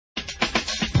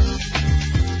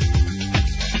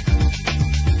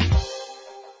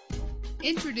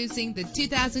Introducing the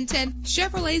 2010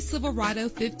 Chevrolet Silverado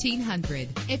 1500.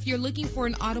 If you're looking for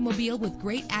an automobile with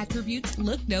great attributes,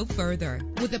 look no further.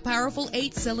 With a powerful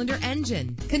 8-cylinder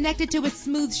engine connected to a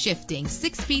smooth shifting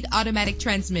 6-speed automatic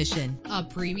transmission, a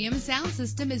premium sound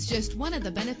system is just one of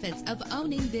the benefits of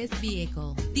owning this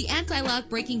vehicle. The anti-lock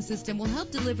braking system will help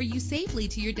deliver you safely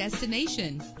to your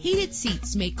destination. Heated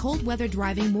seats make cold weather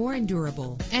driving more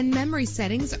endurable, and memory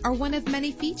settings are one of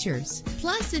many features.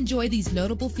 Plus, enjoy these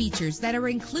notable features that are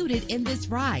included in this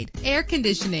ride: air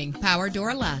conditioning, power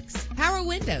door locks, power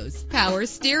windows, power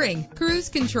steering, cruise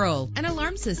control, an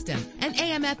alarm system, an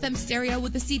AM/FM stereo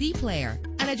with a CD player,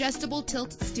 an adjustable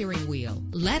tilt steering wheel.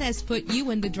 Let us put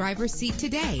you in the driver's seat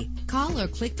today. Call or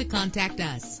click to contact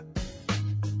us.